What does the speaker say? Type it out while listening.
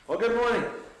Good morning.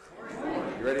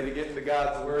 You ready to get into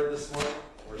God's Word this morning?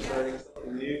 We're starting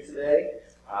something new today,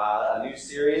 a new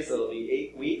series that'll be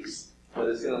 8 weeks, but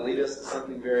it's going to lead us to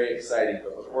something very exciting.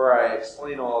 But before I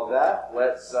explain all of that,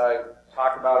 let's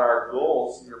talk about our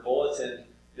goals in your bulletin.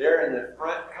 There in the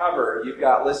front cover, you've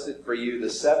got listed for you the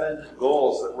 7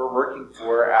 goals that we're working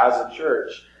for as a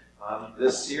church.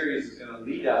 This series is going to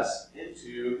lead us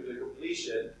into the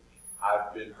completion,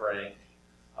 I've been praying,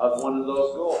 of one of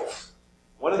those goals.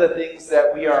 One of the things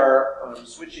that we are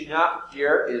switching up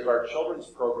here is our children's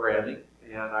programming,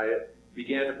 and I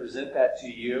began to present that to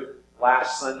you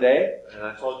last Sunday, and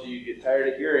I told you you'd get tired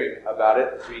of hearing about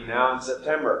it between now and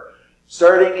September.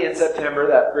 Starting in September,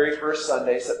 that very first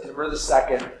Sunday, September the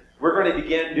 2nd, we're going to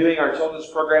begin doing our children's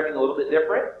programming a little bit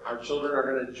different. Our children are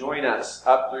going to join us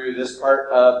up through this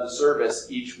part of the service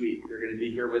each week. They're going to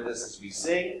be here with us as we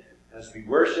sing, as we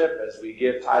worship, as we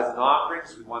give tithes and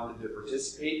offerings. We want them to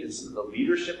participate in some of the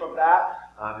leadership of that.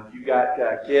 If you've got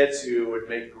kids who would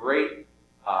make great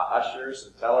ushers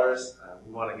and tellers,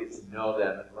 we want to get to know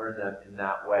them and learn them in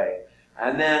that way.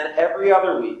 And then every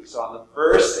other week, so on the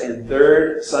first and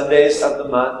third Sundays of the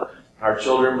month, our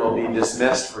children will be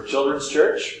dismissed for Children's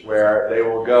Church, where they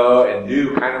will go and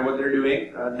do kind of what they're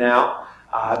doing now.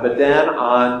 But then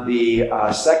on the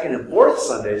second and fourth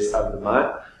Sundays of the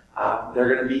month,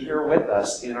 they're going to be here with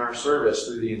us in our service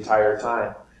through the entire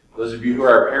time. Those of you who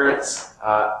are parents,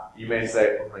 you may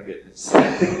say, oh my goodness.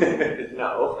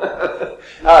 No.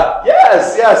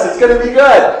 Yes, it's going to be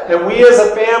good. And we as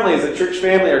a family, as a church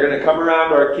family, are going to come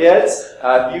around our kids.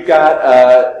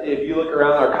 If you look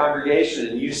around our congregation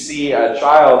and you see a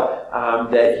child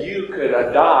that you could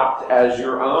adopt as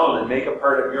your own and make a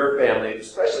part of your family,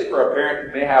 especially for a parent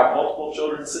who may have multiple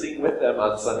children sitting with them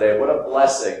on Sunday, what a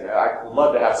blessing. I'd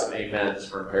love to have some amens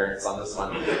from parents on this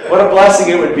one. What a blessing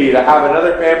it would be to have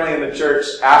another family in the church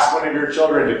ask one of your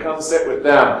children to come sit with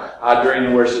them during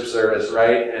the worship service,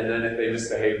 right? And then if they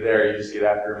misbehave there, you just get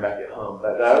after them back at home.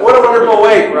 But what a wonderful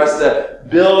way for us to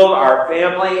build our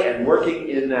family and working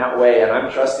in that way. And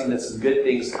I'm trusting that some good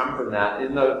things come from that.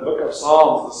 In the book of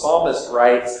Psalms, the psalmist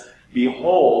writes,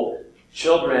 "Behold,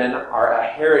 children are a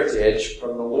heritage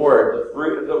from the Lord. The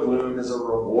fruit of the womb is a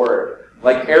reward.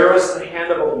 Like arrows in the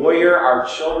hand of a warrior are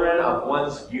children of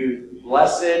one's youth.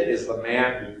 Blessed is the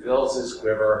man who fills his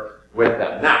quiver with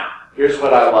them." Now, here's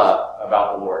what I love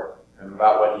about the Lord and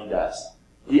about what He does.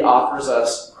 He offers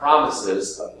us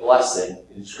promises of blessing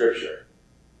in Scripture.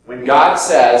 When God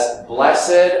says,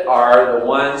 blessed are the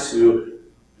ones who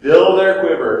fill their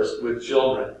quivers with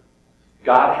children,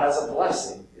 God has a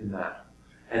blessing in that.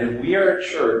 And if we are a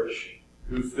church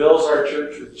who fills our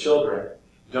church with children,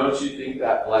 don't you think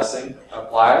that blessing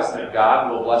applies and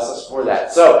God will bless us for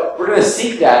that? So we're going to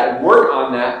seek that and work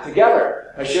on that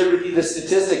together. I shared with you the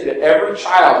statistic that every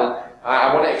child, and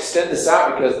I want to extend this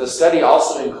out because the study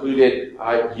also included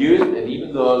youth and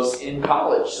even those in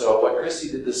college. So what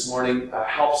Christy did this morning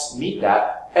helps meet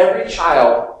that. Every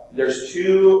child, there's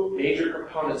 2 major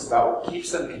components about what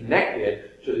keeps them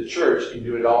connected to the church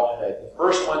into adulthood. The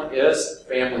first one is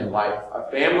family life.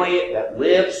 A family that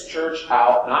lives church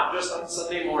out, not just on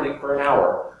Sunday morning for an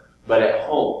hour, but at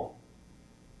home.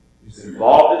 Who's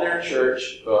involved in their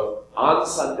church both on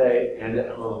Sunday and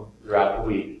at home throughout the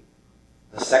week.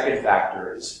 The second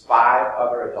factor is 5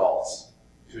 other adults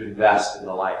to invest in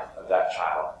the life of that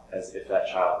child as if that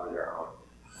child were their own.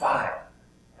 5.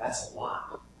 That's a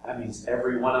lot. That means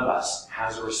every one of us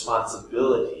has a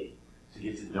responsibility to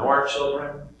get to know our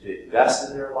children, to invest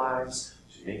in their lives,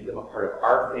 to make them a part of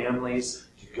our families,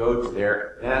 to go to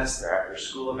their events, their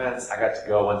after-school events. I got to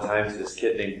go one time to this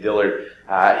kid named Dillard.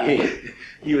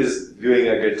 He was doing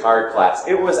a guitar class.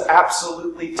 It was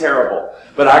absolutely terrible.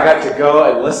 But I got to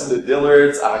go and listen to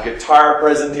Dillard's guitar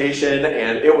presentation,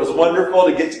 and it was wonderful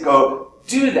to get to go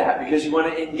do that because you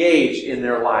want to engage in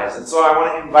their lives. And so I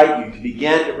want to invite you to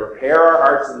begin to prepare our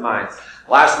hearts and minds.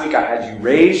 Last week I had you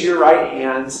raise your right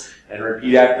hands and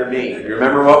repeat after me. You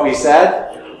remember what we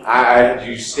said? I had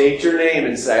you state your name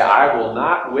and say, I will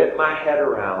not whip my head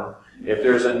around if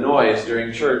there's a noise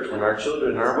during church when our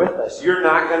children are with us. You're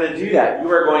not going to do that. You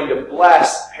are going to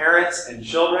bless parents and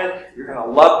children. You're going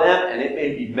to love them, and it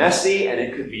may be messy and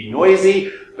it could be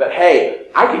noisy, but hey,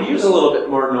 I could use a little bit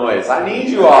more noise. I need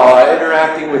you all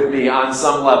interacting with me on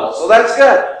some level. So that's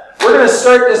good. We're going to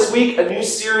start this week a new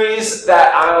series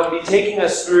that I'll be taking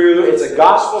us through. It's a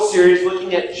gospel series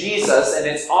looking at Jesus, and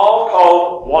it's all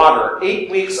called Water. 8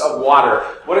 weeks of water.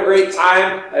 What a great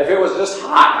time if it was just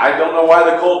hot. I don't know why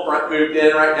the cold front moved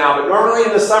in right now, but normally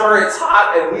in the summer it's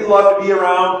hot, and we love to be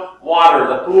around water.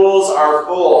 The pools are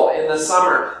full in the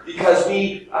summer because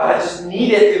we just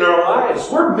need it in our lives.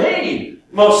 We're made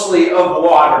mostly of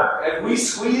water. If we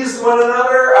squeezed one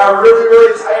another, really,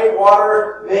 really tight,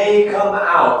 water may come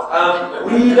out.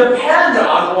 We depend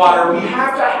on water. We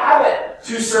have to have it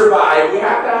to survive. We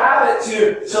have to have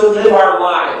it to live our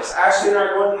lives. Ashley and I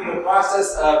are going through the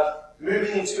process of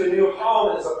moving into a new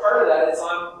home, and as a part of that, it's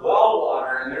on well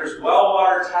water, and there's well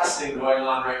water testing going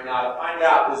on right now to find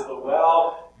out, is the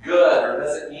well good, or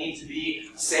does it need to be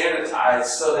sanitized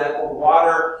so that the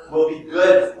water will be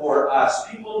good for us?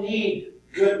 People need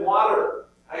good water.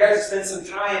 I got to spend some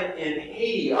time in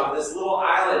Haiti on this little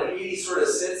island. Haiti sort of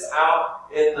sits out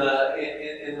in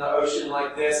the ocean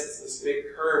like this. It's this big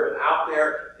curve, and out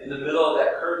there in the middle of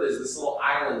that curve there's this little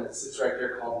island that sits right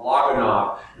there called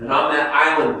Lagunov. And on that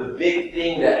island, the big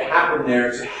thing that happened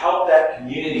there to help that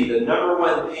community, the number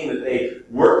one thing that they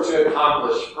worked to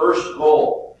accomplish, first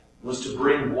goal, was to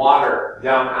bring water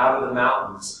down out of the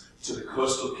mountains to the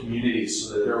coastal communities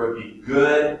so that there would be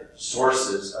good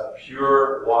sources of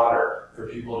pure water for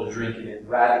people to drink, and it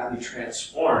radically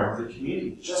transformed the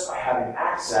community just by having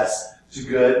access to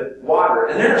good water.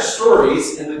 And there are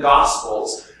stories in the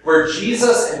Gospels where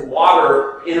Jesus and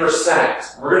water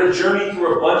intersect. We're going to journey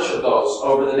through a bunch of those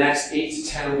over the next 8 to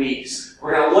 10 weeks.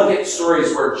 We're going to look at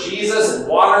stories where Jesus and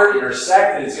water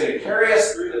intersect, and it's going to carry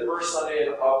us through the first Sunday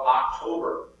of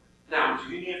October. Now,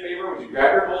 would you do me a favor? Would you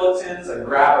grab your bulletins and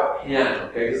grab a pen,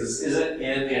 okay? Because this isn't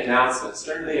in the announcements.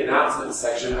 Turn to the announcements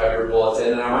section of your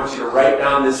bulletin, and I want you to write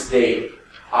down this date,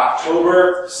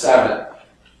 October 7th.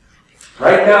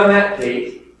 Write down that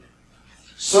date.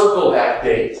 Circle that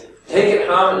date. Take it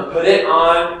home and put it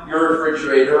on your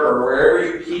refrigerator or wherever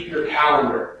you keep your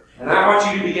calendar. And I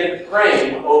want you to begin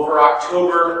praying over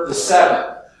October the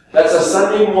 7th. That's a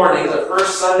Sunday morning, the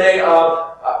first Sunday of...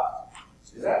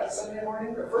 is that Sunday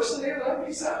morning? The first Sunday of that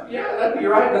week? Yeah, that'd be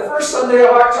right. The first Sunday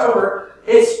of October.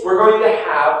 We're going to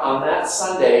have on that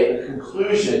Sunday the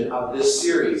conclusion of this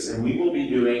series, and we will be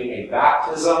doing a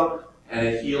baptism and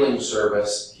a healing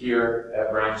service here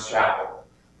at Brown's Chapel.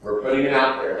 We're putting it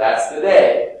out there. That's the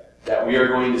day that we are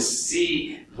going to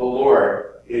seek the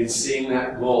Lord in seeing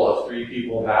that goal of 3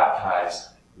 people baptized.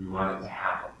 We want it to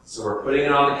happen. So we're putting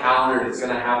it on the calendar. It's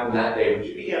going to happen that day. Would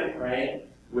you begin praying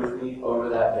with me over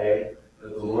that day,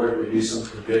 that the Lord would do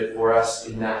something good for us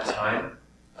in that time?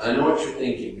 I know what you're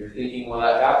thinking. You're thinking, well,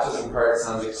 that baptism part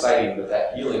sounds exciting, but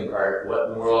that healing part, what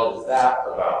in the world is that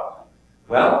about?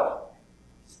 Well,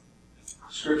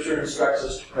 Scripture instructs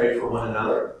us to pray for one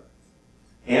another.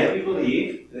 And we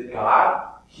believe that God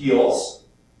heals.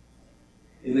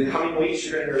 In the coming weeks,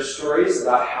 you're going to hear stories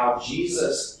about how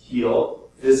Jesus healed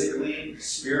physically,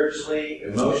 spiritually,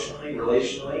 emotionally,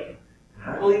 relationally.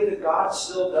 I believe that God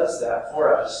still does that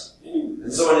for us.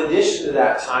 And so in addition to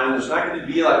that time, there's not going to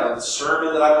be like a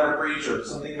sermon that I'm going to preach or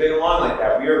something big along like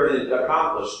that. We are going to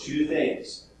accomplish 2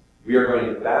 things. We are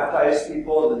going to baptize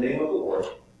people in the name of the Lord,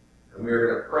 and we are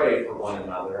going to pray for one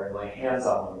another and lay hands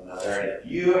on one another. And if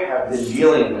you have been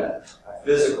dealing with a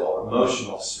physical,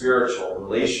 emotional, spiritual,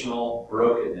 relational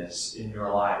brokenness in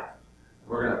your life,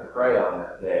 we're going to pray on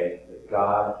that day that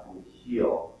God would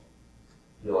heal.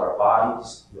 Heal our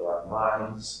bodies, heal our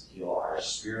minds, heal our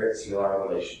spirits, heal our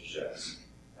relationships.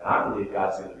 And I believe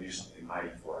God's going to do something mighty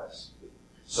for us.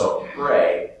 So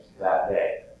pray that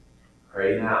day.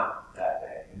 Pray now that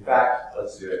day. In fact,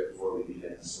 let's do it before we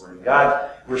begin this morning. God,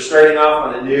 we're starting off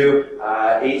on a new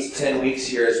 8 to 10 weeks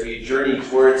here as we journey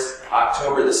towards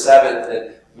October the 7th.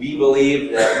 And we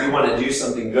believe that we want to do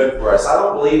something good for us. I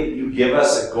don't believe you give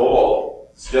us a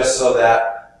goal just so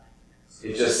that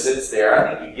it just sits there.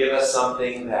 I think you give us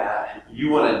something that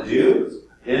you want to do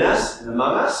in us and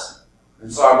among us.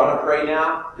 And so I want to pray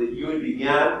now that you would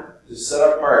begin to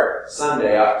set apart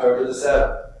Sunday, October the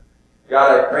 7th.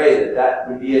 God, I pray that that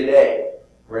would be a day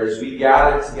where as we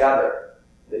gather together,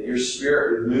 that your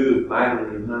Spirit would move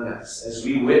mightily among us. As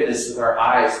we witness with our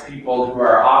eyes people who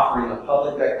are offering a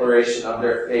public declaration of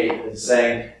their faith and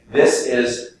saying, this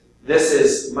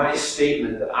is my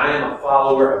statement that I am a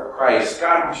follower of Christ.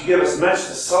 God, would you give us much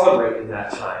to celebrate in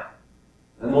that time?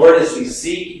 And Lord, as we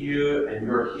seek you and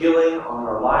your healing on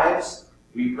our lives,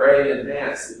 we pray in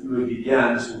advance that you would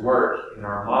begin to work in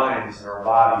our minds and our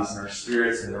bodies and our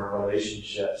spirits and our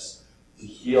relationships to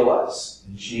heal us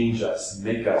and change us and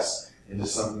make us into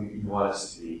something that you want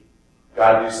us to be.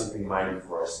 God, do something mighty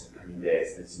for us in the coming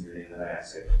days. And it's in your name that I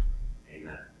ask it.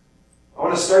 Amen. I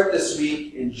want to start this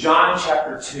week in John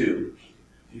chapter 2.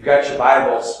 If you've got your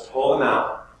Bibles, pull them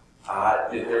out.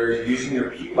 If they're using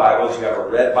your Pew Bibles, you have a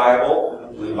red Bible and a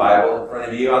blue Bible in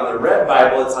front of you. On the red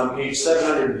Bible, it's on page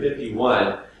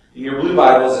 751. In your blue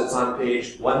Bibles, it's on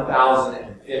page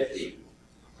 1050.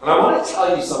 And I want to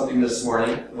tell you something this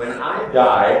morning. When I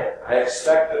die, I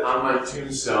expect that on my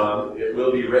tombstone it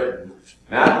will be written,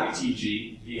 Matthew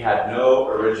T.G., he had no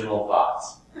original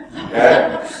thoughts.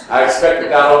 Okay? I expect that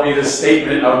that'll be the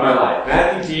statement of my life.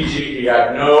 Matthew T.G., he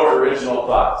had no original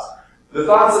thoughts. The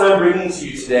thoughts that I'm bringing to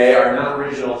you today are not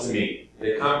original to me.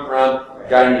 They come from a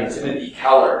guy named Timothy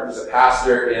Keller, who's a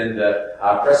pastor in the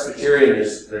Presbyterian.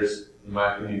 There's, in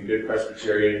my opinion, good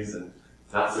Presbyterians and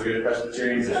not so good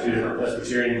Presbyterians. There's two different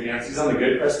Presbyterian camps. He's on the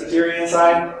good Presbyterian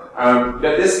side.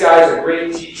 But this guy is a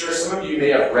great teacher. Some of you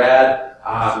may have read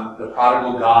The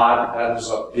Prodigal God. That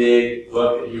was a big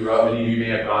book that he wrote. Many of you may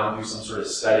have gone through some sort of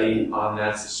study on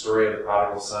that. It's the story of the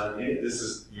prodigal son.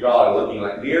 You all are looking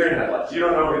like deer in headlights. You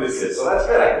don't know who this is. So that's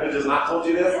good. I could have just not told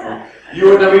you this. You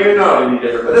would never even know any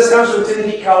different. But this comes from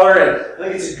Timothy Keller, and I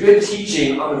think it's a good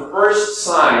teaching on the first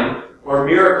sign or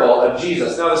miracle of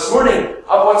Jesus. Now this morning,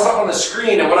 what's up on the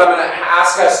screen and what I'm going to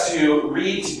ask us to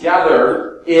read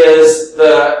together is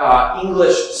the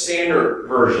English Standard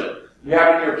Version. You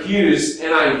have in your pews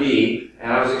NIV,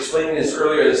 and I was explaining this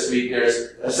earlier this week. There's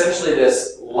essentially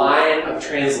this line of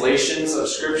translations of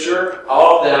Scripture.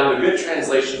 All of them, the good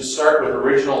translations, start with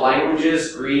original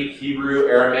languages, Greek, Hebrew,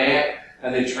 Aramaic,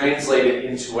 and they translate it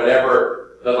into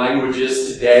whatever the language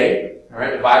is today. All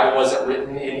right, the Bible wasn't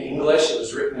written in English. It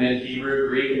was written in Hebrew,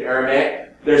 Greek, and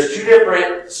Aramaic. There's two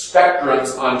different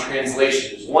spectrums on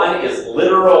translations. One is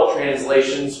literal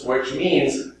translations, which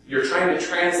means you're trying to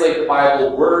translate the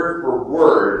Bible word for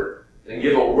word and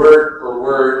give a word for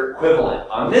word equivalent.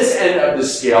 On this end of the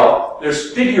scale,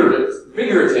 there's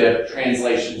figurative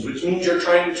translations, which means you're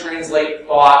trying to translate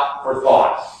thought for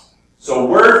thought. So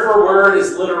word for word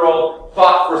is literal,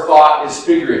 thought for thought is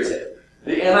figurative.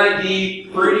 The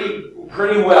NIV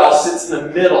pretty well sits in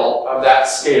the middle of that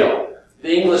scale.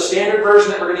 The English Standard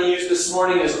Version that we're going to use this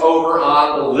morning is over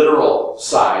on the literal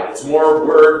side. It's more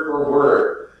word for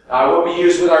word. What we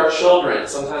use with our children,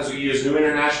 sometimes we use New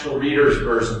International Reader's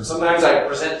Version. Sometimes I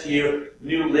present to you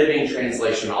New Living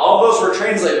Translation. All of those were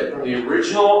translated from the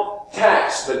original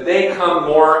text, but they come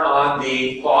more on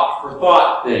the thought for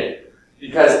thought thing,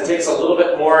 because it takes a little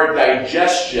bit more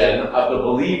digestion of the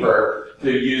believer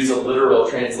to use a literal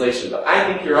translation. But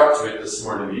I think you're up to it this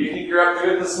morning. Do you think you're up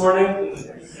to it this morning?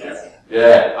 Yes.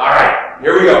 Good. All right.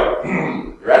 Here we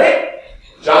go. Ready?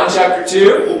 John chapter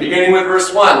 2, beginning with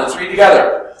verse 1. Let's read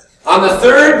together. On the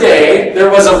third day,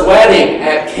 there was a wedding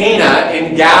at Cana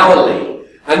in Galilee,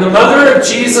 and the mother of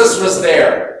Jesus was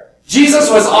there.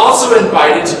 Jesus was also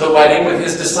invited to the wedding with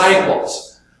his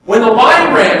disciples. When the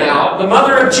wine ran out, the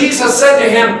mother of Jesus said to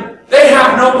him, "They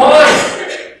have no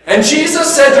wine." And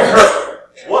Jesus said to her,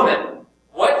 "Woman,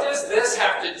 what does this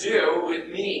have to do with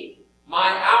me? My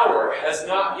hour has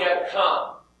not yet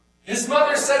come." His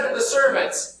mother said to the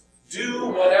servants, "Do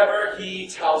whatever he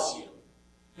tells you."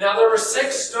 Now there were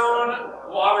 6 stone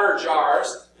water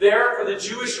jars there for the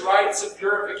Jewish rites of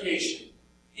purification,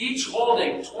 each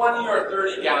holding 20 or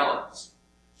 30 gallons.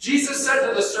 Jesus said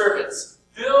to the servants,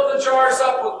 "Fill the jars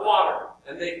up with water,"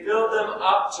 and they filled them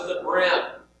up to the brim.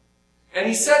 And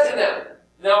he said to them,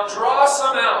 "Now draw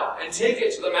some out and take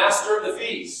it to the master of the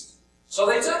feast." So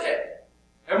they took it.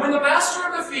 And when the master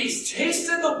of the feast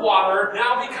tasted the water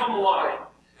now become wine,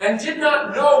 and did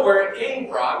not know where it came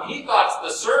from, he thought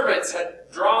the servants had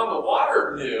drawn the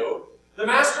water new, the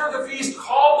master of the feast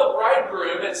called the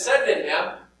bridegroom and said to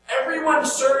him, "Everyone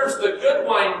serves the good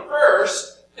wine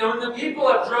first, and when the people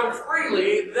have drunk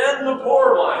freely, then the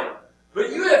poor wine. But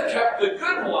you have kept the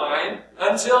good wine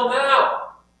until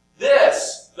now."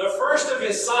 This, the first of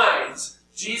his signs,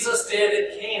 Jesus did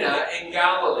at Cana in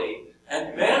Galilee,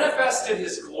 and manifested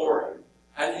his glory,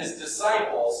 and his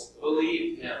disciples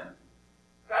believed him.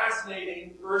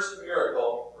 Fascinating first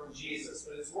miracle from Jesus,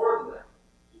 but it's more than that.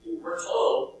 We're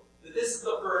told that this is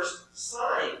the first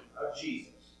sign of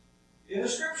Jesus. In the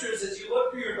scriptures, as you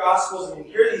look through your gospels and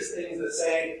you hear these things that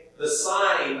say the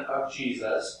sign of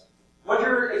Jesus, what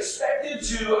you're expected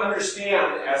to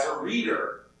understand as a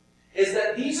reader is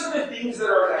that these are the things that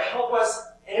are to help us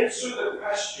answer the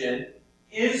question,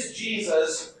 is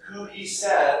Jesus who he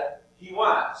said he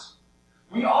was?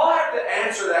 We all have to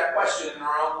answer that question in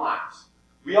our own lives.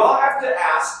 We all have to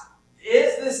ask,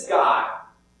 is this God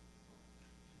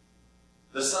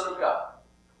the Son of God,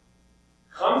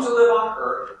 come to live on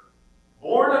earth,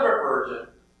 born of a virgin,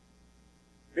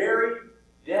 buried,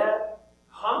 dead,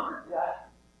 conquered death,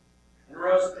 and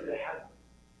rose into heaven?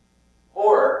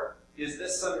 Or is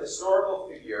this some historical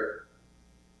figure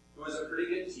who was a pretty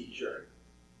good teacher,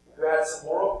 who had some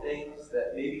moral things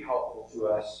that may be helpful to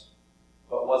us,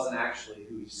 but wasn't actually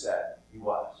who he said he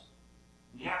was?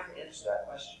 We have to answer that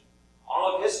question.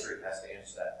 All of history has to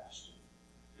answer that question.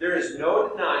 There is no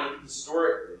denying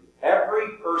historically,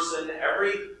 every person,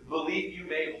 every belief you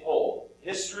may hold,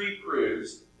 history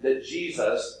proves that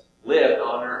Jesus lived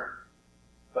on earth.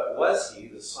 But was he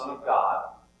the Son of God?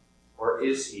 Or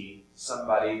is he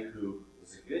somebody who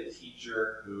was a good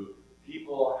teacher, who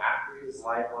people after his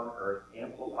life on earth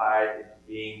amplified into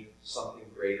being something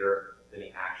greater than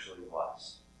he actually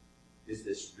was? Is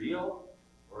this real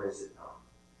or is it not?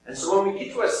 And so when we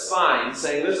get to a sign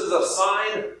saying this is a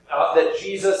sign that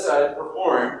Jesus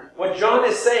performed, what John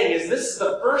is saying is this is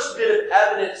the first bit of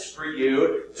evidence for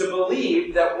you to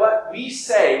believe that what we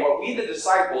say, what we the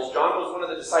disciples, John was one of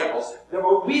the disciples, that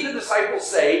what we the disciples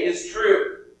say is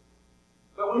true.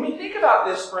 But when we think about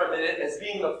this for a minute as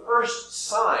being the first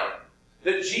sign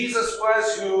that Jesus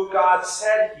was who God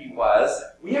said he was,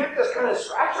 we have to kind of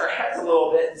scratch our heads a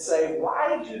little bit and say,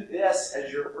 why do this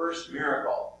as your first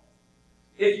miracle?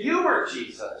 If you were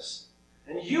Jesus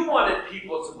and you wanted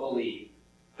people to believe,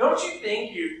 don't you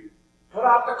think you'd put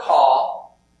out the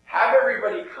call, have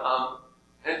everybody come,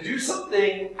 and do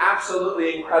something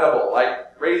absolutely incredible,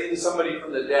 like raising somebody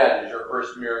from the dead as your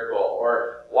first miracle,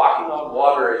 or walking on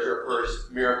water as your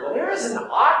first miracle? There is an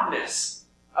oddness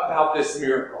about this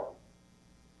miracle.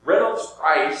 Reynolds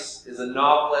Price is a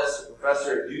novelist, a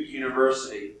professor at Duke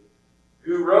University,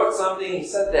 who wrote something. He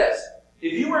said this: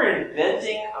 if you were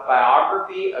inventing a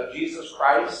biography of Jesus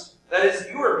Christ, that is,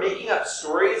 if you were making up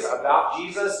stories about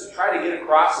Jesus to try to get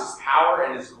across his power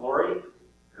and his glory,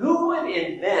 who would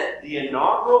invent the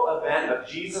inaugural event of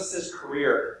Jesus'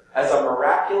 career as a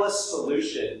miraculous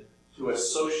solution to a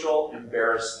social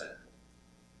embarrassment?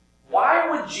 Why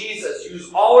would Jesus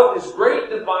use all of his great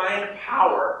divine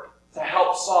power to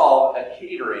help solve a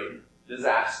catering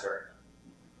disaster?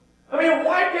 I mean,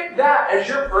 why pick that as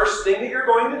your first thing that you're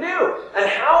going to do? And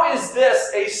how is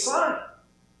this a sign?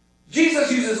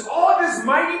 Jesus uses all of his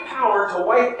mighty power to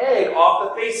wipe egg off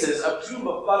the faces of two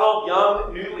befuddled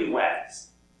young newlyweds.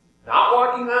 Not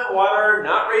walking on water,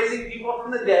 not raising people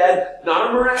from the dead, not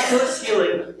a miraculous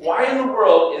healing. Why in the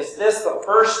world is this the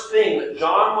first thing that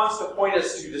John wants to point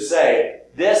us to say,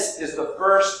 this is the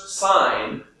first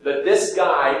sign that this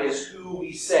guy is who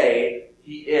we say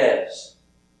he is?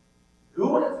 Who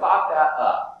would have thought that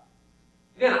up?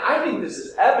 Again, I think this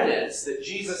is evidence that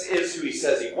Jesus is who he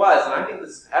says he was, and I think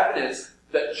this is evidence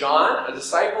that John, a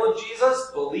disciple of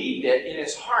Jesus, believed it in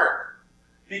his heart.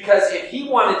 Because if he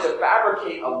wanted to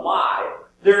fabricate a lie,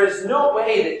 there is no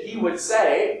way that he would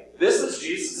say, this was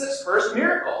Jesus' first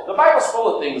miracle. The Bible's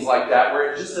full of things like that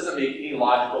where it just doesn't make any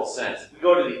logical sense. If we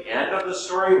go to the end of the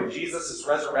story when Jesus is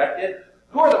resurrected,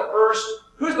 who's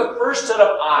the first set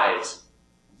of eyes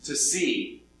to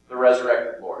see the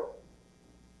resurrected Lord?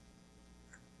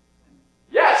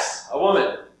 Yes, a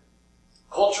woman.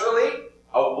 Culturally,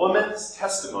 a woman's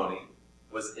testimony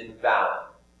was invalid.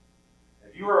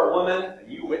 If you were a woman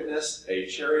and you witnessed a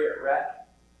chariot wreck,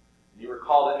 and you were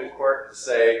called into court to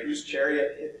say whose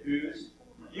chariot hit whose,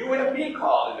 you wouldn't be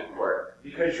called into court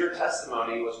because your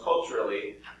testimony was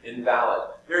culturally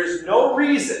invalid. There is no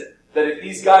reason that if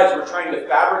these guys were trying to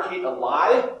fabricate a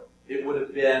lie, it would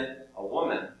have been a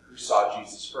woman who saw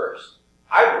Jesus first.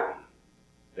 I believe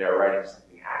they are writing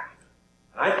something accurate.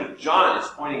 And I think John is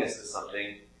pointing us to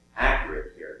something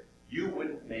accurate here. You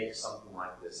wouldn't make something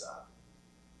like this up.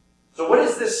 So what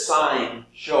does this sign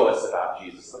show us about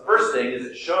Jesus? The first thing is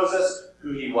it shows us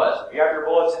who he was. If you have your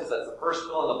bulletins, that's the first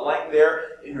fill in the blank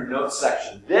there in your notes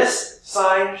section. This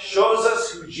sign shows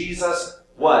us who Jesus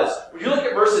was. Would you look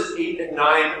at verses 8 and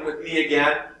 9 with me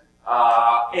again?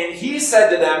 And he said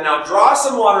to them, now draw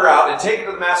some water out and take it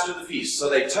to the master of the feast. So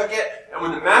they took it, and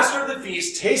when the master of the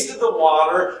feast tasted the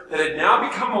water that had now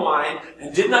become wine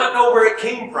and did not know where it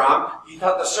came from, he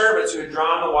thought the servants who had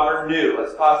drawn the water knew.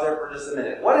 Let's pause there for just a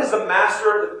minute. What is the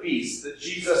master of the feast that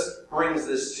Jesus brings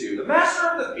this to? The master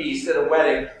of the feast at a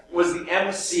wedding was the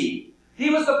MC. He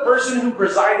was the person who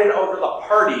presided over the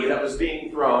party that was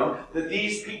being thrown, that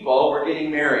these people were getting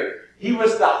married. He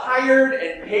was the hired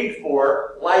and paid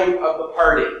for life of the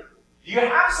party. Do you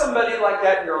have somebody like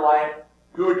that in your life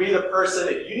who would be the person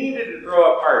if you needed to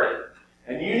throw a party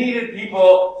and you needed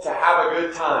people to have a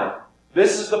good time?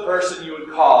 This is the person you would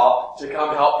call to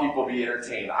come help people be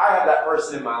entertained. I have that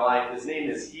person in my life. His name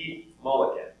is Heath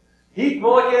Mulligan. Heath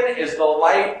Mulligan is the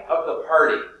life of the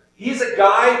party. He's a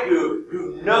guy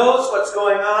who knows what's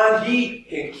going on. He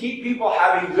can keep people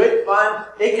having good fun.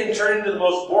 It can turn into the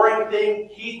most boring thing.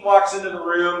 Heath walks into the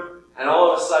room, and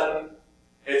all of a sudden,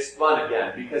 it's fun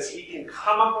again because he can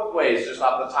come up with ways just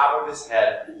off the top of his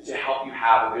head to help you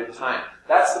have a good time.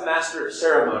 That's the master of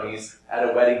ceremonies at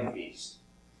a wedding feast.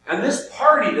 And this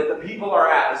party that the people are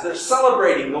at, as they're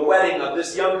celebrating the wedding of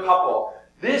this young couple,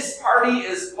 This party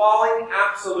is falling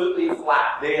absolutely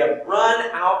flat. They have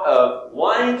run out of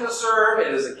wine to serve.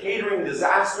 It is a catering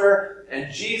disaster,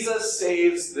 and Jesus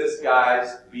saves this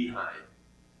guy's behind.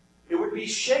 It would be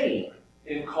shame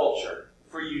in culture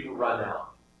for you to run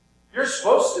out. You're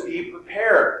supposed to be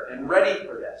prepared and ready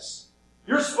for this.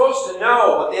 You're supposed to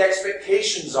know what the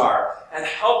expectations are and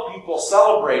help people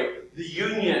celebrate the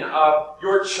union of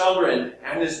your children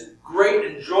and this great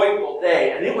and joyful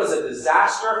day. And it was a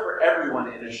disaster for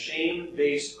everyone in a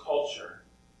shame-based culture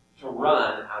to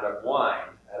run out of wine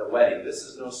at a wedding. This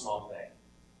is no small thing.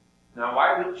 Now,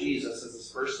 why would Jesus, as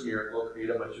his first miracle, create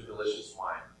a bunch of delicious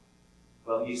wine?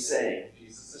 Well,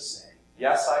 Jesus is saying,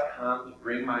 yes, I come to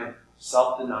bring my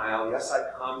self-denial. Yes,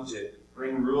 I come to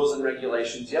bring rules and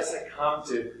regulations. Yes, I come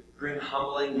to bring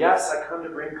humbling. Yes, I come to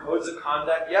bring codes of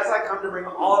conduct. Yes, I come to bring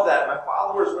all of that. My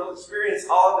followers will experience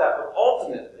all of that. But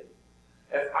ultimately,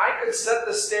 if I could set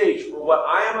the stage for what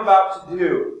I am about to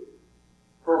do,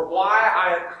 for why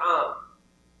I have come,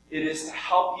 it is to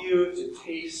help you to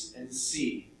taste and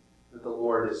see that the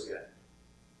Lord is good.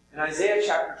 In Isaiah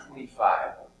chapter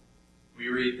 25, we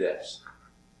read this.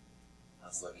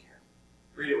 Let's look here.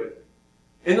 Read it with me.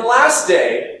 In the last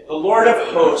day, the Lord of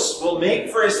hosts will make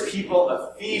for his people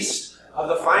a feast of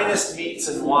the finest meats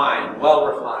and wine, well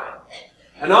refined.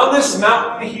 And on this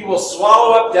mountain he will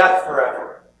swallow up death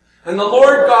forever. And the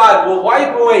Lord God will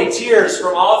wipe away tears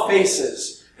from all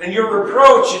faces, and your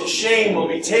reproach and shame will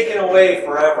be taken away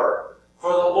forever.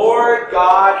 For the Lord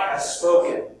God has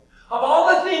spoken. Of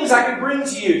all the things I could bring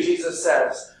to you, Jesus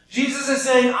says, Jesus is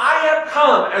saying, I have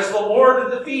come as the Lord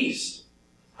of the feast.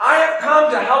 I have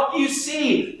come to help you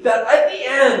see that at the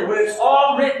end, when it's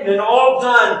all written and all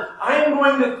done, I am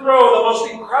going to throw the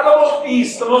most incredible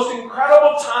feast, the most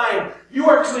incredible time. You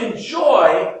are to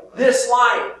enjoy this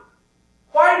life.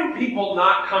 Why do people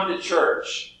not come to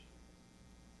church?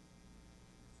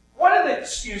 One of the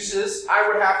excuses I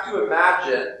would have to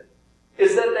imagine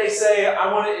is that they say,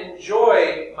 I want to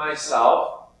enjoy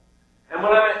myself, and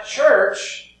when I'm at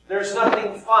church, there's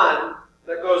nothing fun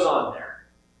that goes on there.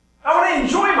 I want to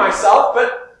enjoy myself,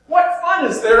 but what fun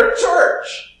is there at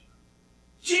church?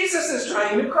 Jesus is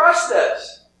trying to crush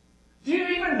this. Do you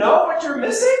even know what you're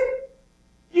missing?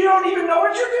 You don't even know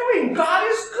what you're doing. God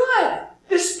is good.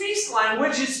 This feast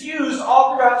language is used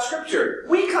all throughout Scripture.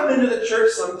 We come into the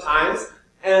church sometimes,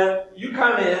 and you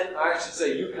come in, I should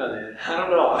say you come in, I don't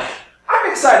know.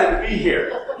 I'm excited to be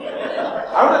here.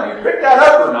 I don't know if you picked that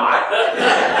up or not,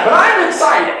 but I'm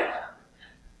excited.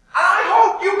 I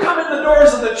hope you come in the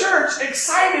doors of the church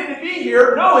excited to be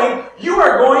here, knowing you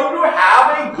are going to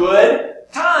have a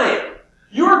good time.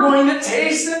 You are going to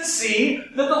taste and see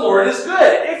that the Lord is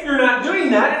good. If you're not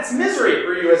doing that, it's misery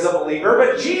for you as a believer.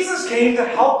 But Jesus came to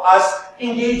help us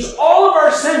engage all of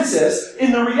our senses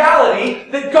in the reality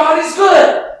that God is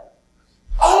good.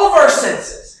 All of our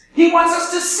senses. He wants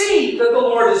us to see that the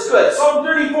Lord is good. Psalm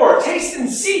 34, taste and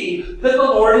see that the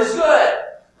Lord is good.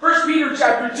 1 Peter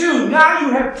chapter 2, now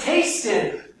you have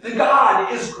tasted that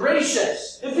God is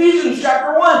gracious. Ephesians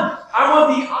chapter 1, I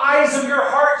want the eyes of your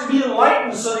heart to be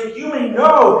enlightened so that you may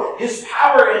know his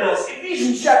power in us.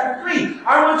 Ephesians chapter 3,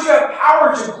 I want you to have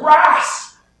power to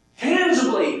grasp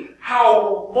tangibly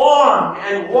how long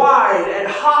and wide and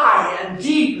high and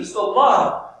deep is the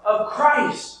love of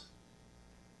Christ.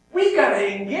 We've got to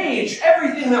engage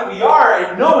everything that we are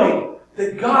in knowing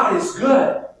that God is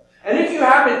good. And if you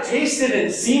haven't tasted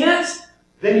and seen it,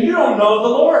 then you don't know the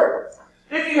Lord.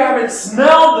 If you haven't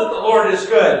smelled that the Lord is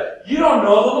good, you don't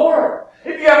know the Lord.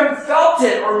 If you haven't felt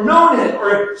it or known it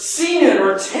or seen it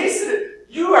or tasted it,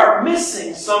 you are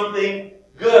missing something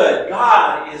good.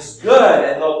 God is good.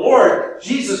 And the Lord,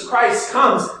 Jesus Christ,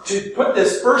 comes to put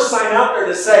this first sign out there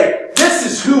to say, this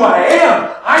is who I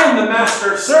am. I am the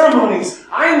master of ceremonies.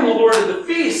 I am the Lord of the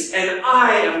feast, and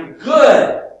I am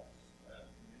good.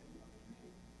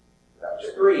 That's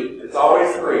 3. It's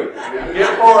always 3. We can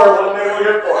get 4, one day we'll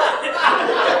get 4.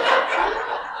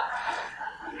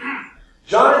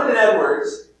 Jonathan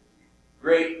Edwards,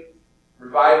 great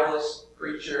revivalist,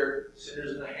 preacher,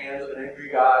 sinners in the hands of an angry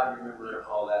God. You remember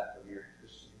all that from your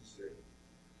Christian history.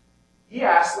 He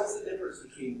asked, what's the difference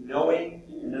between knowing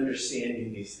and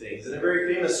understanding these things? In a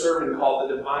very famous sermon called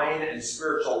The Divine and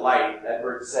Spiritual Light,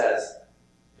 Edwards says,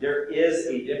 there is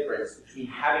a difference between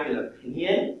having an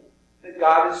opinion that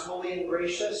God is holy and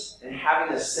gracious and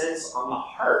having a sense on the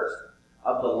heart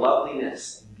of the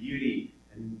loveliness and beauty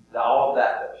and all of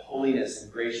that holiness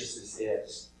and graciousness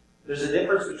is. There's a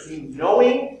difference between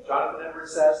knowing, Jonathan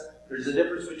Edwards says, there's a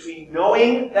difference between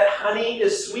knowing that honey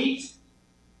is sweet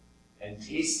and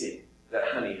tasting that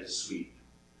honey is sweet.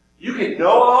 You can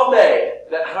know all day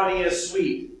that honey is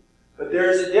sweet, But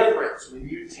there is a difference when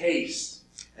you taste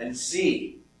and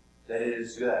see that it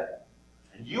is good.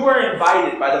 And you are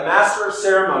invited by the Master of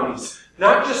Ceremonies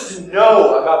not just to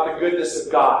know about the goodness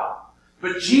of God,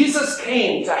 but Jesus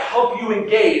came to help you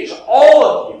engage, all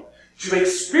of you, to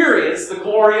experience the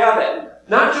glory of it.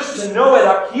 Not just to know it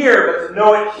up here, but to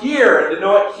know it here, and to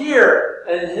know it here,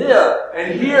 and here,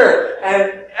 and here,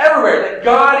 and everywhere. That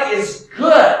God is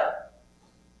good.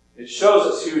 It shows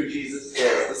us who Jesus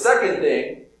is. The second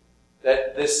thing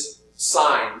that this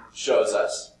sign shows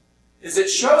us is it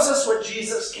shows us what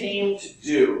Jesus came to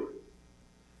do.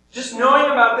 Just knowing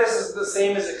about this is the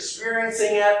same as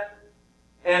experiencing it.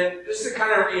 And just to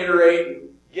kind of reiterate and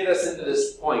get us into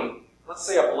this point, let's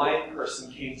say a blind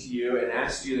person came to you and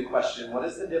asked you the question, what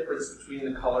is the difference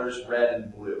between the colors red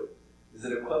and blue? Is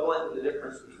it equivalent to the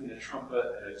difference between a trumpet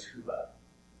and a tuba?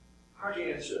 How do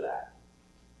you answer that?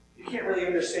 You can't really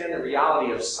understand the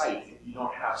reality of sight if you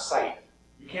don't have sight.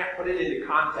 You can't put it into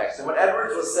context. And what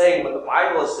Edwards was saying, what the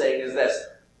Bible is saying is this.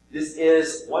 This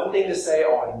is one thing to say,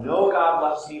 oh, I know God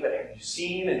loves me, but have you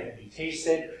seen and have you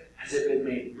tasted? Has it been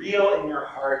made real in your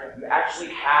heart? Have you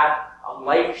actually had a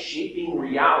life-shaping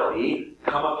reality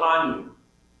come upon you?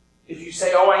 If you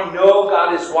say, oh, I know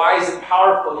God is wise and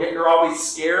powerful, yet you're always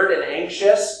scared and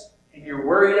anxious, and you're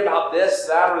worried about this,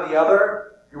 that, or the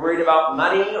other, you're worried about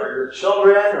money or your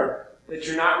children, or that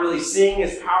you're not really seeing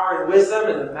His power and wisdom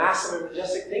and the massive and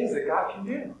majestic things that God can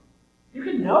do. You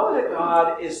can know that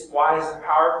God is wise and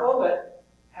powerful, but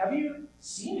have you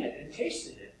seen it and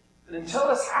tasted it? And until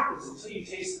this happens, until you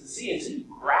taste and see, until you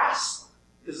grasp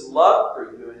His love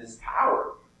for you and His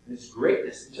power and His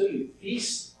greatness, until you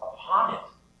feast upon it,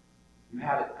 you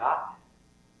haven't gotten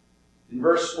it. In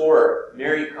verse 4,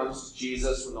 Mary comes to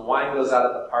Jesus when the wine goes out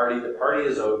at the party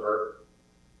is over.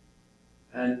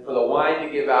 And for the wine to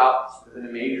give out, it's been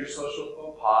a major social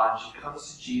faux pas, and she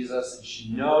comes to Jesus, and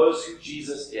she knows who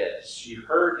Jesus is. She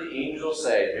heard the angel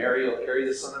say, Mary will carry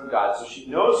the Son of God. So she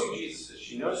knows who Jesus is.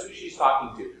 She knows who she's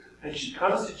talking to. And she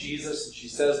comes to Jesus, and she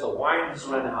says, the wine has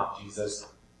run out, Jesus.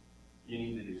 You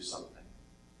need to do something.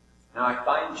 Now, I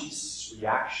find Jesus'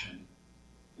 reaction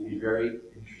to be very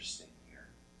interesting here.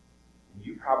 And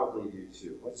you probably do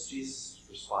too. What's Jesus'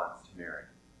 response to Mary?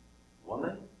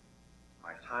 Woman,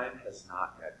 my time has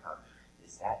not yet come.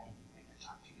 Is that anything to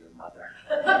talk to your mother?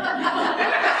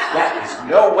 That is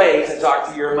no way to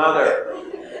talk to your mother.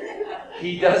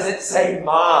 He doesn't say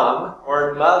mom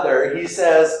or mother. He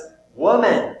says,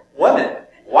 woman,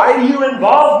 why do you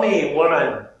involve me,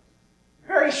 woman?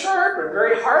 Very sharp and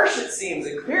very harsh it seems.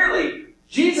 And clearly,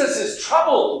 Jesus is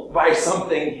troubled by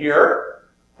something here.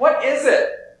 What is it?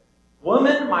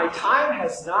 Woman, my time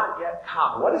has not yet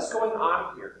come. What is going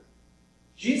on here?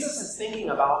 Jesus is thinking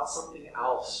about something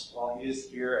else while he is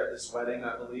here at this wedding,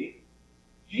 I believe.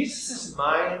 Jesus'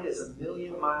 mind is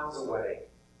 1,000,000 miles away.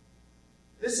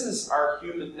 This is our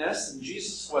humanness, and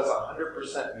Jesus was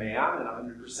 100% man and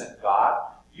 100% God.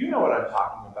 You know what I'm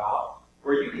talking about,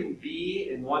 where you can be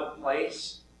in one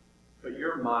place, but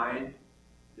your mind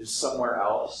is somewhere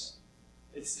else.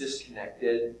 It's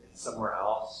disconnected and somewhere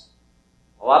else.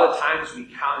 A lot of times we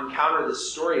encounter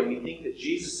this story and we think that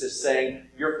Jesus is saying,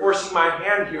 you're forcing my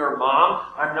hand here, Mom.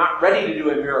 I'm not ready to do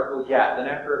a miracle yet. Then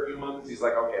after a few moments, he's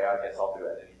like, okay, I guess I'll do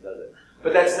it. And he does it.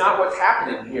 But that's not what's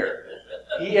happening here.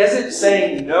 He isn't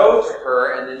saying no to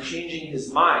her and then changing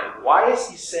his mind. Why is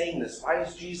he saying this? Why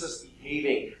is Jesus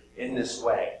behaving in this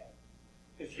way?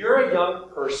 If you're a young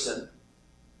person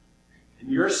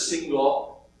and you're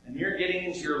single and you're getting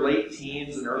into your late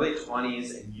teens and early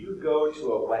 20s and you go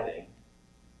to a wedding,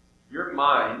 your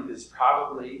mind is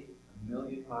probably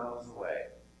 1,000,000 miles away.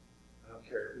 I don't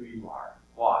care who you are.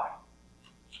 Why?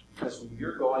 Because when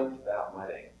you're going to that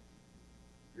wedding,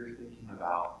 you're thinking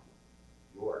about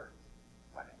your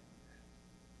wedding.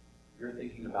 You're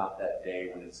thinking about that day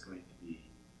when it's going to be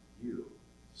you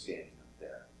standing up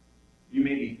there. You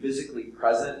may be physically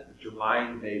present, but your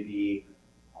mind may be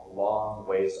a long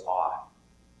ways off.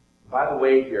 By the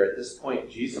way, here at this point,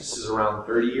 Jesus is around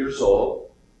 30 years old.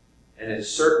 And it's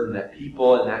certain that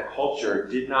people in that culture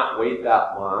did not wait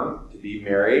that long to be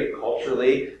married.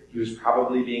 Culturally, he was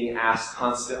probably being asked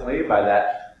constantly by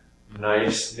that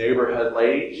nice neighborhood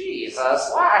lady, Jesus,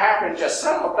 why haven't you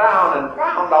settled down and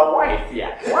found a wife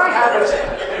yet? Why haven't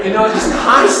you, just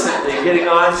constantly getting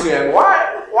on to him.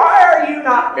 Why are you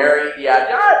not married yet?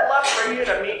 I'd love for you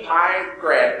to meet my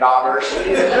granddaughter.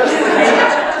 She's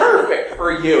just perfect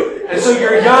for you. And so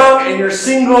you're young and you're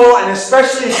single, and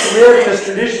especially if you live in this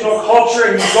traditional culture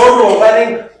and you go to a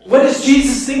wedding, what is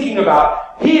Jesus thinking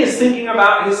about? He is thinking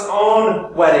about his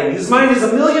own wedding. His mind is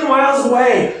 1,000,000 miles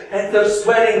away at this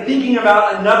wedding, thinking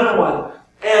about another one.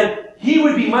 And he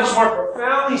would be much more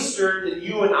profoundly stirred than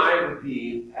you and I would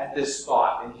be at this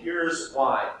thought. And here's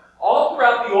why. All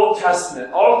throughout the Old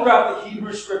Testament, all throughout the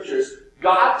Hebrew Scriptures,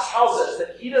 God tells us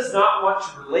that he does not want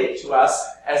to relate to us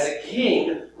as a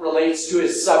king relates to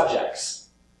his subjects.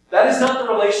 That is not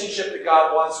the relationship that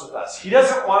God wants with us. He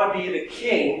doesn't want to be the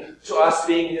king to us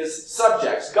being his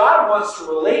subjects. God wants to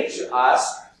relate to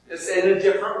us in a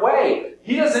different way.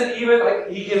 He doesn't even,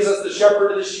 he gives us the shepherd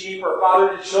to the sheep or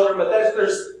father to children, but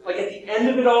there's at the end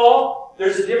of it all,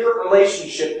 there's a different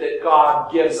relationship that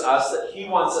God gives us that he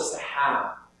wants us to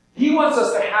have. He wants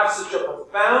us to have such a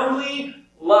profoundly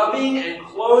loving and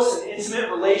close and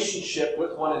intimate relationship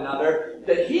with one another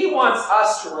that he wants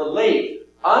us to relate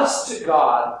us to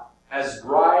God as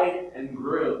bride and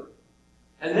groom.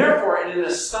 And therefore, in an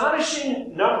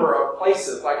astonishing number of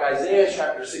places, like Isaiah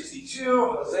chapter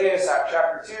 62, Hosea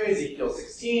chapter 2, Ezekiel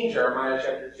 16, Jeremiah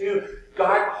chapter 2,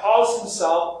 God calls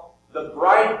himself the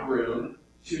bridegroom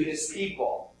to his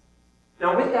people.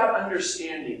 Now, with that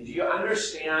understanding, do you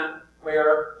understand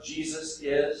where Jesus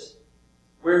is?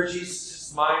 Where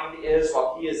Jesus' mind is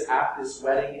while he is at this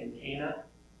wedding in Cana?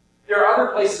 There are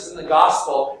other places in the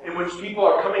gospel in which people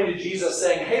are coming to Jesus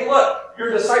saying, hey, look,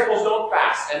 your disciples don't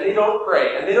fast, and they don't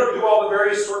pray, and they don't do all the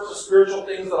various sorts of spiritual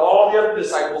things that all the other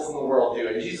disciples in the world do.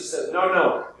 And Jesus says,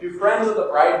 no. Do friends of the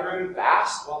bridegroom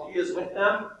fast while he is with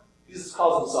them? Jesus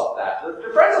calls himself that.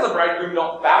 The friends of the bridegroom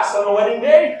don't fast on the wedding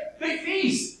day. They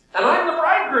feast. And I'm the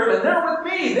bridegroom, and they're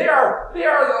with me. They are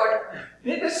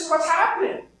this is what's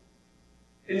happening.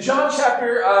 In John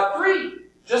chapter 3,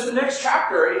 just the next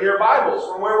chapter in your Bibles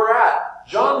from where we're at,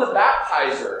 John the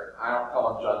Baptizer. I don't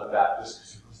call him John the Baptist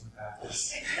because he wasn't a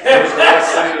Baptist.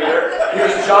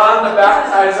 Here's John the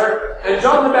Baptizer. And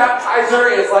John the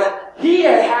Baptizer is he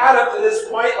had up to this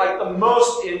point the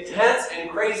most intense and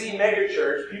crazy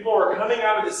megachurch. People were coming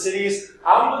out of the cities,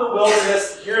 out into the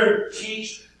wilderness to hear him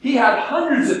teach. He had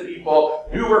hundreds of people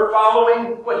who were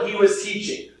following what he was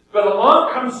teaching. But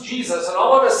along comes Jesus, and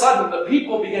all of a sudden the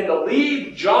people begin to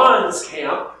leave John's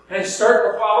camp and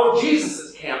start to follow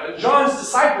Jesus' camp. And John's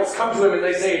disciples come to him and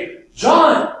they say,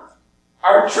 John,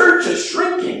 our church is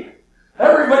shrinking.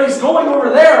 Everybody's going over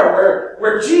there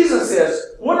where Jesus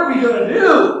is. What are we going to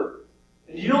do?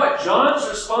 And you know what John's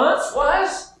response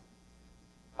was?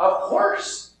 Of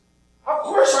course. Of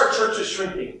course our church is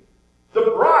shrinking.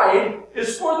 The bride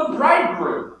is for the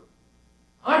bridegroom.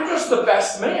 I'm just the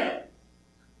best man.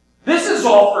 This is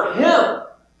all for him.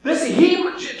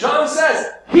 John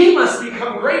says, he must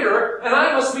become greater and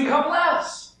I must become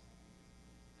less.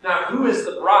 Now, who is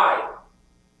the bride?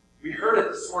 We heard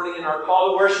it this morning in our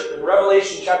call to worship in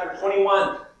Revelation chapter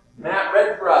 21. Matt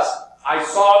read for us, I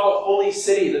saw the holy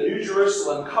city, the New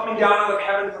Jerusalem, coming down out of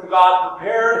heaven from God,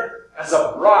 prepared as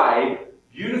a bride,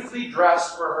 beautifully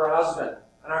dressed for her husband.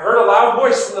 And I heard a loud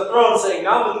voice from the throne saying,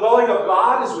 now the dwelling of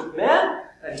God is with men,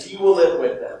 and he will live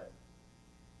with them.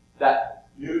 That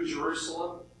New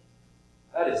Jerusalem,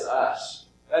 that is us.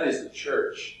 That is the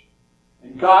church.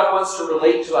 And God wants to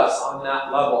relate to us on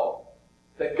that level.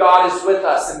 That God is with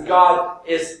us, and God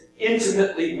is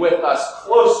intimately with us,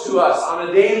 close to us on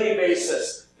a daily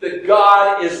basis. That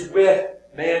God is with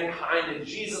mankind. And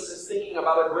Jesus is thinking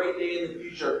about a great day in the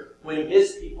future when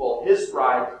his people, his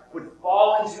bride, would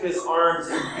fall into his arms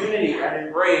in unity and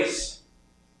embrace.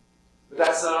 But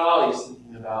that's not all he's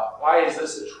thinking about. Why is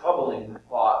this a troubling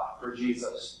thought for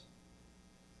Jesus?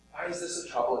 Why is this a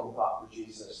troubling thought for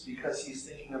Jesus? Because he's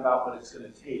thinking about what it's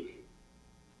going to take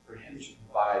for him to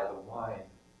provide the wine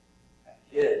at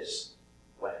his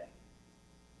wedding.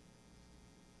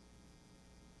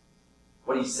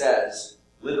 What he says,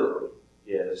 literally,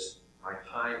 is, my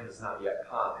time has not yet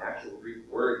come. The actual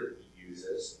Greek word that he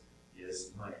uses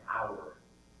is, my hour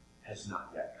has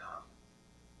not yet come.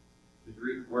 The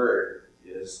Greek word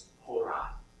is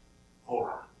hora.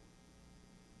 Hora.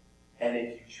 And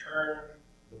if you turn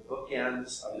the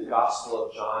bookends of the Gospel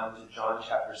of John to John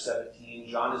chapter 17,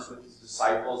 John is with his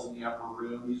disciples in the upper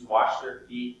room. He's washed their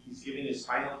feet. He's giving his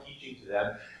final teaching to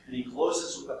them. And he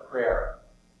closes with a prayer.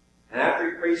 And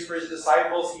after he prays for his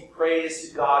disciples, he prays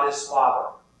to God his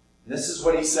Father. And this is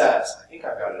what he says. I think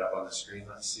I've got it up on the screen.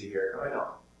 Let's see here. No, I don't.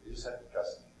 You just have to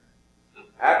trust me.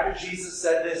 After Jesus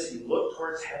said this, he looked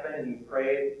towards heaven and he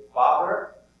prayed,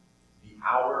 Father, the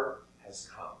hour has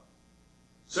come.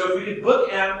 So if we could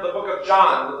bookend the book of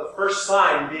John with the first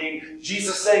sign being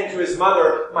Jesus saying to his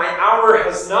mother, my hour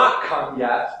has not come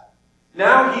yet.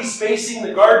 Now he's facing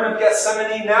the Garden of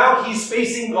Gethsemane. Now he's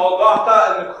facing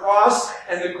Golgotha and the cross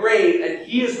and the grave. And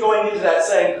he is going into that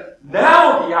saying,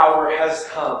 now the hour has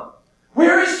come.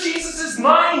 Where is Jesus'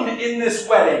 mind in this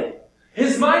wedding?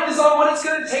 His mind is on what it's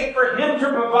going to take for him to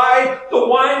provide the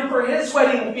wine for his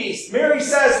wedding feast. Mary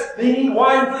says they need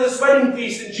wine for this wedding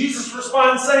feast, and Jesus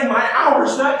responds saying, my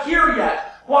hour's not here yet.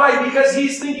 Why? Because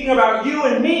he's thinking about you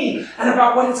and me and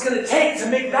about what it's going to take to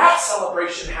make that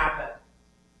celebration happen.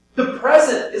 The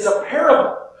present is a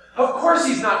parable. Of course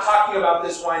he's not talking about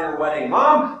this wine or wedding.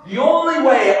 Mom, the only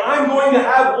way I'm going to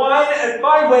have wine at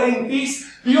my wedding feast,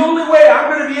 the only way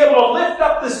I'm going to be able to lift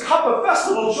up this cup of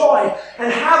festival joy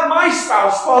and have my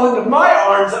spouse fall into my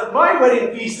arms at my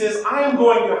wedding feast is I am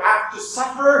going to have to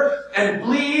suffer and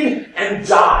bleed and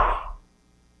die.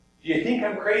 Do you think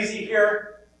I'm crazy here?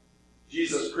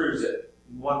 Jesus proves it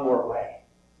in one more way.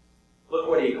 Look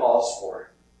what he calls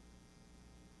for.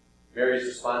 Mary's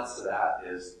response to that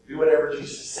is, do whatever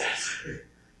Jesus says.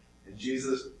 And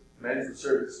Jesus commands the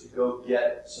servants to go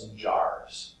get some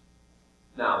jars.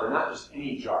 Now, they're not just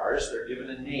any jars. They're given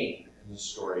a name in the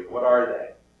story. What are they?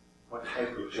 What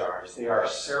type of jars? They are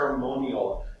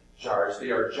ceremonial jars.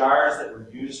 They are jars that were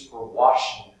used for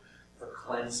washing, for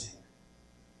cleansing.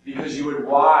 Because you would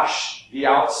wash the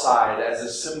outside as a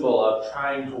symbol of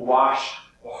trying to wash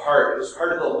the heart. It was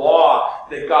part of the law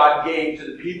that God gave to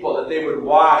the people, that they would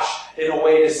wash in a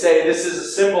way to say, this is a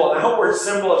symbol, an outward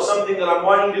symbol of something that I'm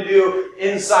wanting to do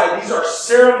inside. These are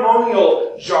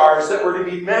ceremonial jars that were to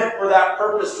be meant for that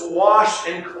purpose, to wash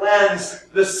and cleanse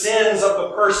the sins of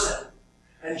the person.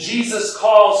 And Jesus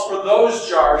calls for those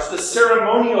jars, the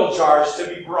ceremonial jars, to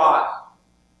be brought.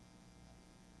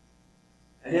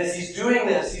 And as he's doing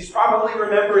this, he's probably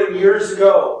remembering years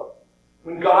ago,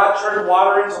 when God turned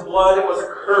water into blood, it was a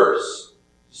curse.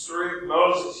 The story of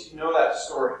Moses, you know that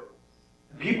story.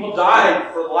 And people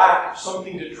died for lack of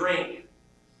something to drink.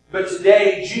 But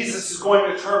today, Jesus is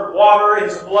going to turn water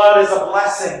into blood as a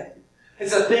blessing.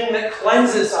 It's a thing that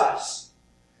cleanses us.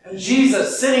 And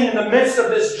Jesus, sitting in the midst of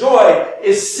this joy,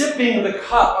 is sipping the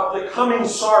cup of the coming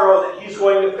sorrow that he's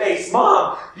going to face.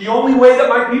 Mom, the only way that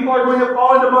my people are going to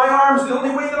fall into my arms, the only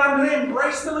way that I'm going to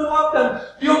embrace them and love them,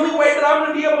 the only way that I'm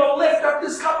going to be able to lift up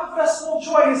this cup of festival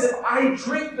joy is if I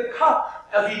drink the cup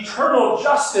of eternal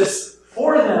justice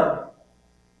for them.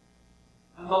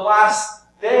 On the last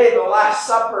day, the Last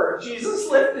Supper, Jesus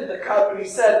lifted the cup and he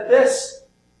said, this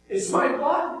is my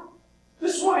blood.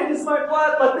 This wine is my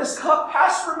blood. Let this cup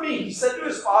pass from me. He said to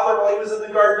his Father while he was in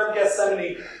the Garden of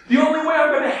Gethsemane, the only way I'm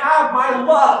going to have my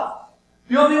love,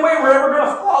 the only way we're ever going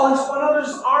to fall into one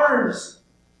another's arms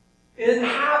and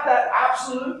have that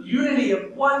absolute unity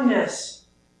of oneness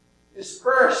is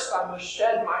first I must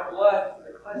shed my blood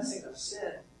for the cleansing of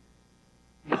sin.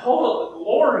 Behold the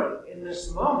glory in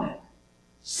this moment,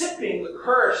 sipping the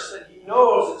curse that he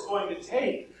knows it's going to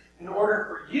take in order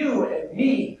for you and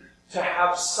me to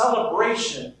have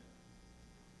celebration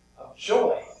of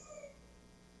joy.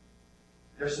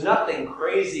 There's nothing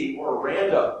crazy or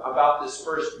random about this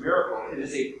first miracle. It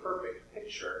is a perfect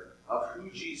picture of who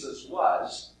Jesus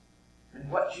was and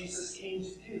what Jesus came to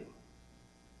do.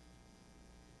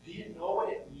 Do you know what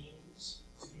it means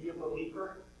to be a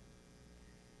believer?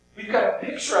 We've got a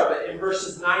picture of it in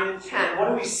verses 9 and 10. What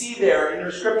do we see there in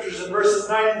your scriptures in verses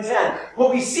 9 and 10?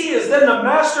 What we see is then the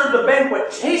master of the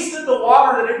banquet tasted the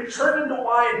water that had been turned into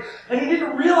wine, and he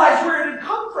didn't realize where it had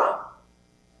come from.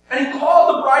 And he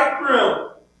called the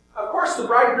bridegroom. Of course, the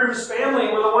bridegroom's family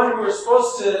were the one who were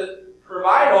supposed to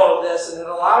provide all of this and had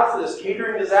allowed for this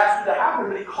catering disaster to happen.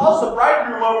 But he calls the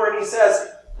bridegroom over and he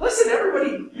says, listen,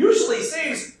 everybody usually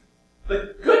saves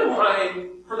the good wine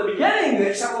for the beginning. They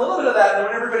just have a little bit of that, and then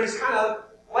when everybody's kind of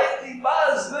lightly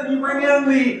buzzed, then you bring in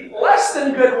the less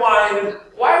than good wine. And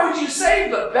why would you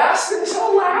save the best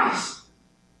until last?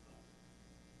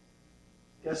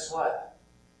 Guess what?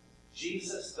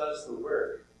 Jesus does the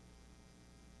work,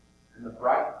 and the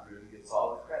bridegroom gets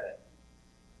all the credit.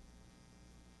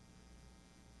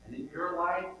 And in your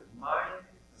life and mine,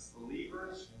 as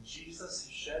believers, when Jesus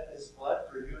has shed his blood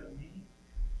for you and me,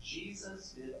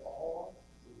 Jesus did all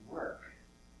the work.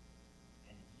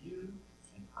 And you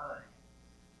and I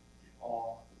get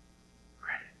all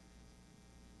credit.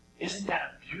 Isn't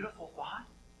that a beautiful thought?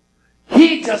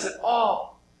 He does it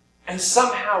all. And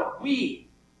somehow we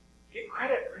get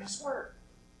credit for his work.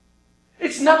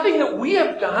 It's nothing that we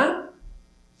have done.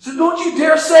 So don't you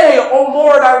dare say, oh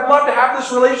Lord, I would love to have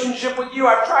this relationship with you.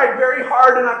 I've tried very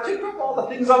hard and I've ticked off all the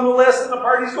things on the list and the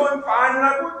party's going fine and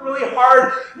I've worked really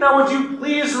hard. Now would you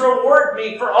please reward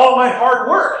me for all my hard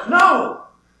work? No,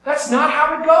 that's not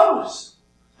how it goes.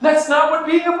 That's not what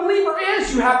being a believer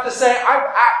is. You have to say, I've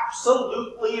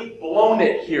absolutely blown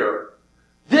it here.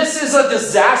 This is a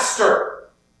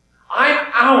disaster. I'm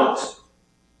out.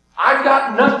 I've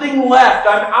got nothing left.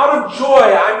 I'm out of joy.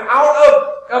 I'm out of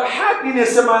of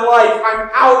happiness in my life. I'm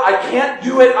out. I can't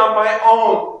do it on my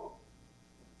own.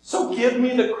 So give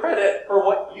me the credit for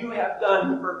what you have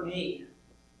done for me.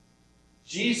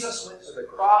 Jesus went to the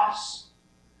cross.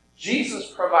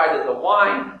 Jesus provided the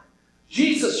wine.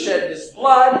 Jesus shed his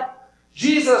blood.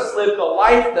 Jesus lived the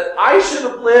life that I should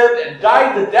have lived and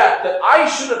died the death that I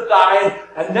should have died.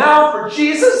 And now, for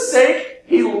Jesus' sake,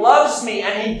 he loves me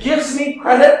and he gives me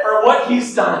credit for what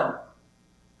he's done.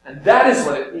 And that is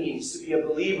what it means to be a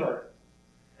believer.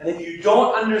 And if you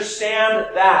don't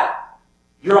understand that,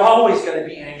 you're always going to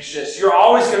be anxious. You're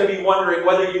always going to be wondering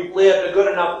whether you've lived a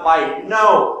good enough life.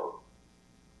 No.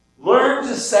 Learn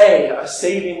to say a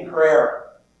saving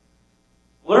prayer.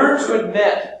 Learn to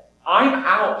admit, I'm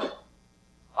out.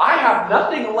 I have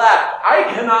nothing left. I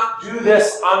cannot do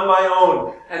this on my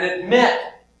own. And admit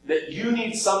that you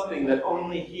need something that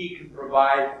only he can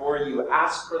provide for you.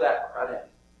 Ask for that credit.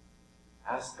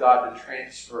 Ask God to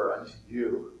transfer unto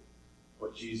you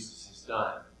what Jesus has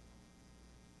done.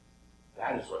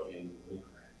 That is what being a believer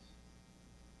is.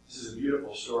 This is a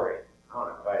beautiful story. I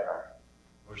want to invite our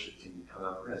worship team to come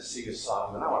up. We're going to sing a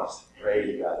song, and I want us to pray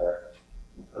together.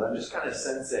 But I'm just kind of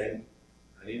sensing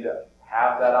I need to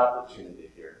have that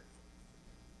opportunity here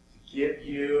to give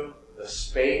you the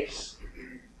space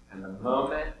and the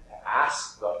moment to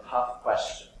ask the tough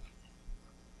question.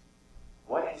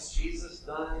 What has Jesus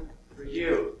done for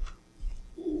you?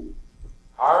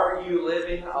 Are you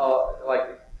living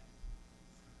culturally?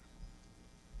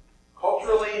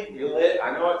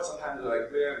 I know it sometimes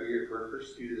like we're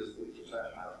persecuted as believers. I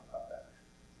don't know about that.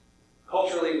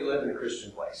 Culturally, we live in a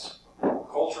Christian place.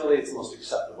 Culturally, it's most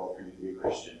acceptable for you to be a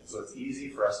Christian, so it's easy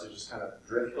for us to just kind of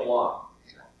drift along.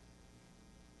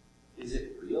 Is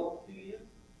it real to you?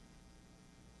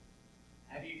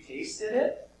 Have you tasted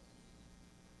it?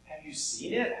 Have you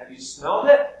seen it? Have you smelled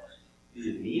it? Do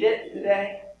you need it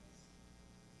today?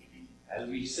 As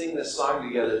we sing this song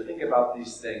together, think about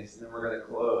these things, and then we're going to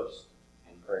close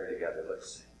in prayer together.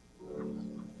 Let's sing.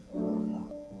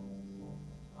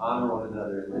 Honor one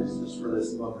another in this, just for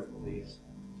this moment, please.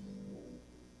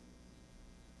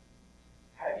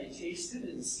 Have you tasted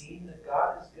and seen that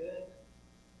God is good?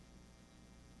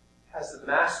 Has the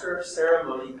master of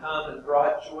ceremony come and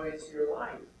brought joy to your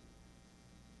life?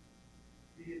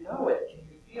 Do you know it? Can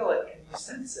you feel it? Can you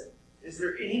sense it? Is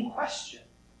there any question?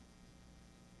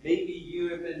 Maybe you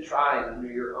have been trying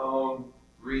under your own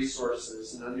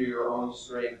resources and under your own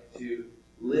strength to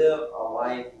live a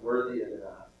life worthy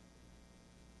enough.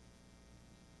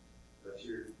 But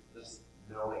you're just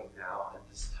knowing now in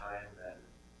this time that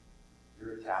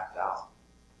you're tapped out.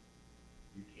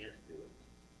 You can't do it.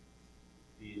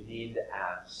 You need to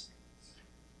ask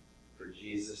for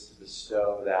Jesus to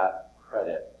bestow that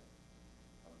credit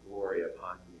of glory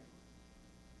upon you.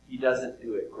 He doesn't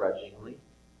do it grudgingly.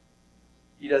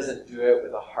 He doesn't do it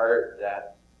with a heart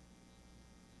that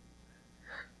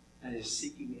is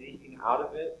seeking anything out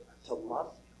of it to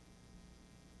love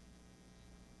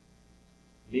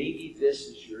you. Maybe this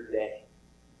is your day.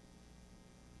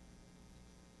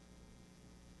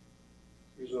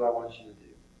 Here's what I want you to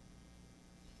do.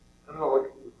 I'm going to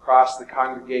look across the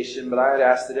congregation, but I would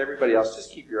ask that everybody else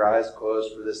just keep your eyes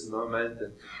closed for this moment.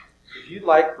 And if you'd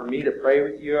like for me to pray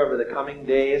with you over the coming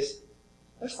days,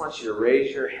 I just want you to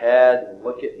raise your head and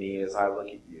look at me as I look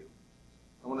at you.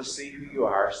 I want to see who you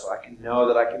are so I can know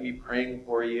that I can be praying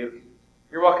for you.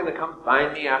 You're welcome to come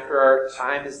find me after our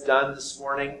time is done this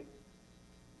morning.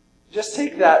 Just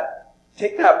take that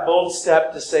bold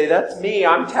step to say, that's me,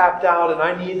 I'm tapped out and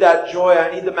I need that joy.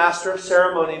 I need the master of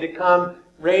ceremony to come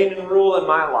reign and rule in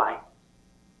my life.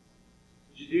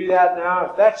 Would you do that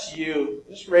now? If that's you,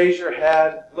 just raise your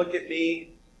head, look at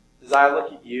me as I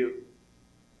look at you.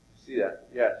 See that?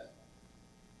 Yes.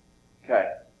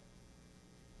 Okay.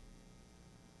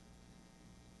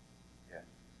 Yeah.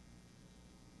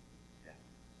 Yeah.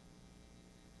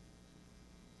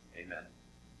 Amen.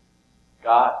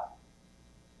 God,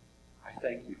 I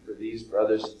thank you for these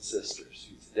brothers and sisters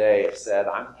who today have said,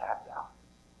 I'm tapped out.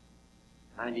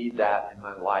 I need that in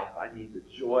my life. I need the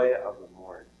joy of the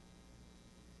Lord.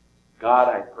 God,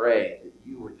 I pray that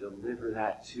you would deliver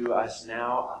that to us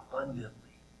now abundantly.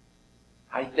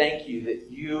 I thank you that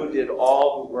you did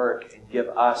all the work and give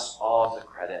us all the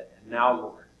credit. And now,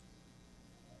 Lord,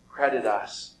 credit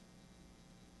us.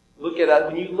 Look at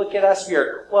us. When you look at us, we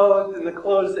are clothed in the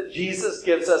clothes that Jesus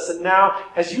gives us. And now,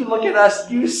 as you look at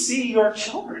us, you see your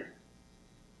children.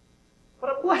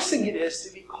 What a blessing it is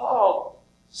to be called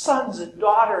sons and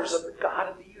daughters of the God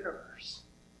of the universe.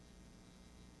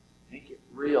 Make it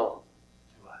real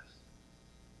to us.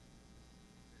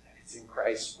 And it's in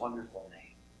Christ's wonderful name.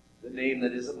 The name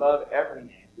that is above every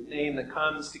name. the name that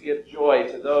comes to give joy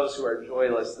to those who are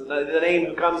joyless, the name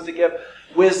who comes to give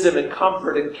wisdom and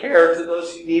comfort and care to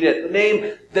those who need it, the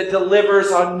name that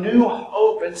delivers a new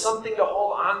hope and something to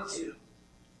hold on to.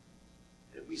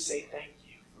 That we say thank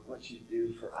you for what you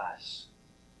do for us.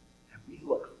 And we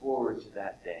look forward to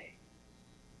that day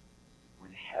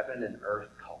when heaven and earth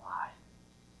collide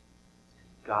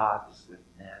and God is with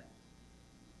men.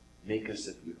 Make us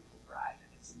a beautiful bride.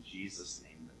 And it's in Jesus'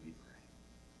 name that we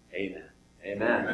pray. Amen. Amen.